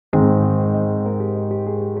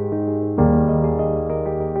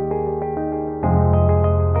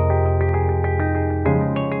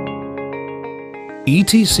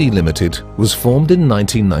ETC Limited was formed in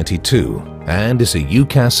 1992 and is a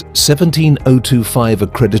UCAS 17025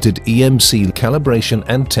 accredited EMC calibration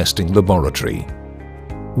and testing laboratory.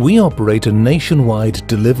 We operate a nationwide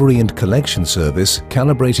delivery and collection service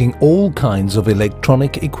calibrating all kinds of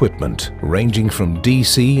electronic equipment, ranging from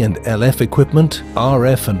DC and LF equipment,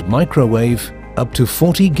 RF and microwave, up to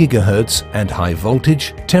 40 GHz and high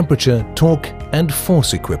voltage, temperature, torque and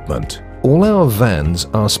force equipment. All our vans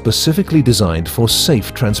are specifically designed for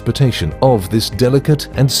safe transportation of this delicate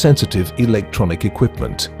and sensitive electronic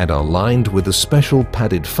equipment and are lined with a special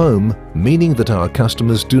padded foam, meaning that our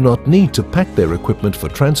customers do not need to pack their equipment for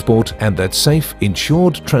transport and that safe,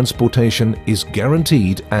 insured transportation is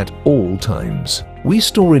guaranteed at all times. We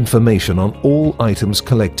store information on all items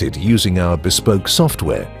collected using our bespoke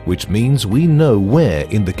software, which means we know where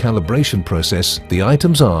in the calibration process the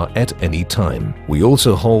items are at any time. We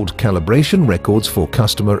also hold calibration records for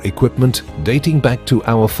customer equipment dating back to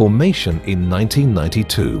our formation in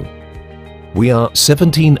 1992. We are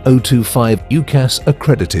 17025 UCAS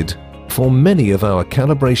accredited for many of our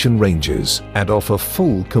calibration ranges and offer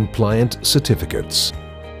full compliant certificates.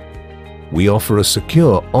 We offer a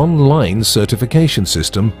secure online certification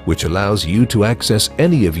system which allows you to access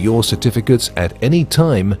any of your certificates at any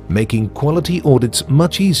time, making quality audits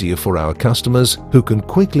much easier for our customers who can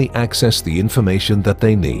quickly access the information that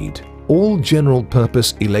they need. All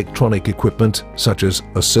general-purpose electronic equipment such as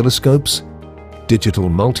oscilloscopes, digital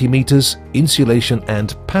multimeters, insulation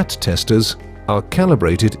and PAT testers are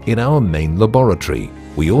calibrated in our main laboratory.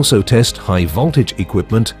 We also test high-voltage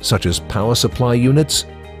equipment such as power supply units,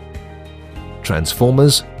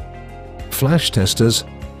 transformers, flash testers,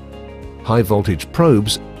 high-voltage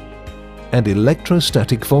probes, and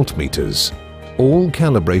electrostatic voltmeters, all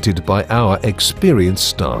calibrated by our experienced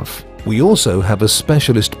staff. We also have a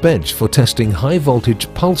specialist bench for testing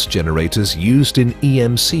high-voltage pulse generators used in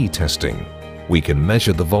EMC testing. We can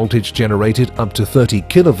measure the voltage generated up to 30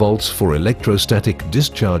 kilovolts for electrostatic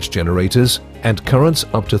discharge generators and currents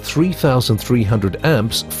up to 3,300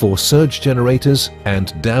 amps for surge generators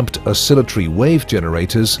and damped oscillatory wave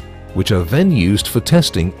generators, which are then used for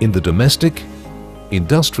testing in the domestic,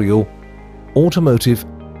 industrial, automotive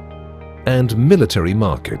and military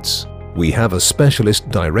markets. We have a specialist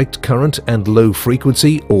direct current and low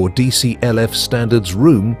frequency or DCLF standards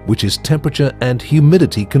room which is temperature and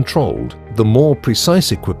humidity controlled. The more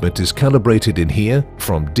precise equipment is calibrated in here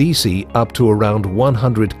from DC up to around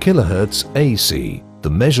 100 kHz AC. The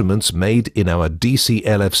measurements made in our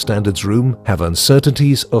DCLF standards room have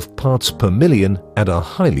uncertainties of parts per million and are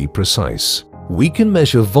highly precise. We can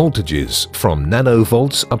measure voltages from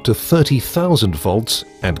nanovolts up to 30,000 volts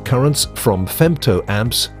and currents from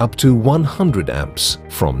femtoamps up to 100 amps,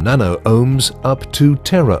 from nano-ohms up to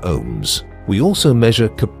tera-ohms. We also measure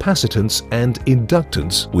capacitance and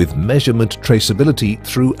inductance with measurement traceability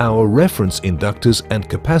through our reference inductors and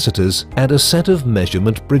capacitors and a set of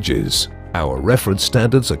measurement bridges. Our reference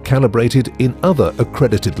standards are calibrated in other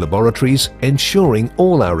accredited laboratories, ensuring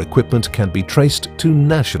all our equipment can be traced to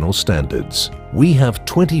national standards. We have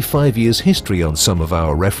 25 years history on some of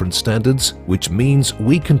our reference standards, which means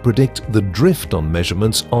we can predict the drift on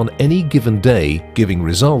measurements on any given day, giving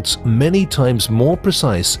results many times more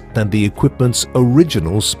precise than the equipment's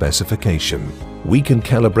original specification. We can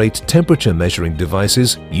calibrate temperature measuring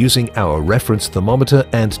devices using our reference thermometer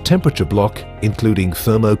and temperature block, including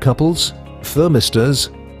thermocouples, thermistors,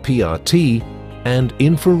 PRT, and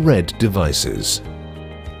infrared devices.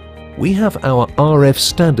 We have our RF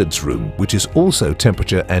standards room, which is also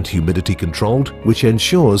temperature and humidity controlled, which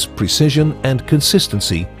ensures precision and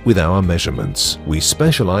consistency with our measurements. We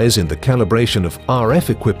specialize in the calibration of RF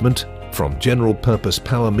equipment, from general-purpose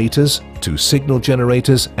power meters to signal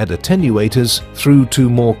generators and attenuators through to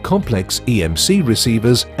more complex EMC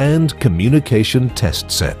receivers and communication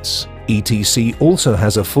test sets. ETC also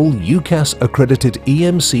has a full UCAS-accredited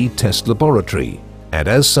EMC test laboratory, and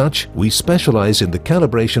as such, we specialize in the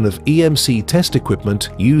calibration of EMC test equipment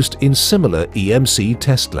used in similar EMC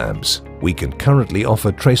test labs. We can currently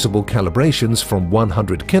offer traceable calibrations from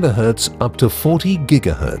 100 kHz up to 40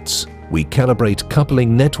 GHz. We calibrate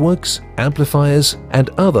coupling networks, amplifiers, and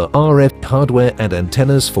other RF hardware and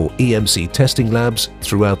antennas for EMC testing labs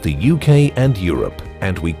throughout the UK and Europe,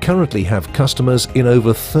 and we currently have customers in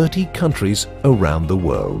over 30 countries around the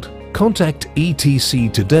world. Contact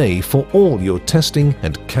ETC today for all your testing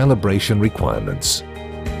and calibration requirements.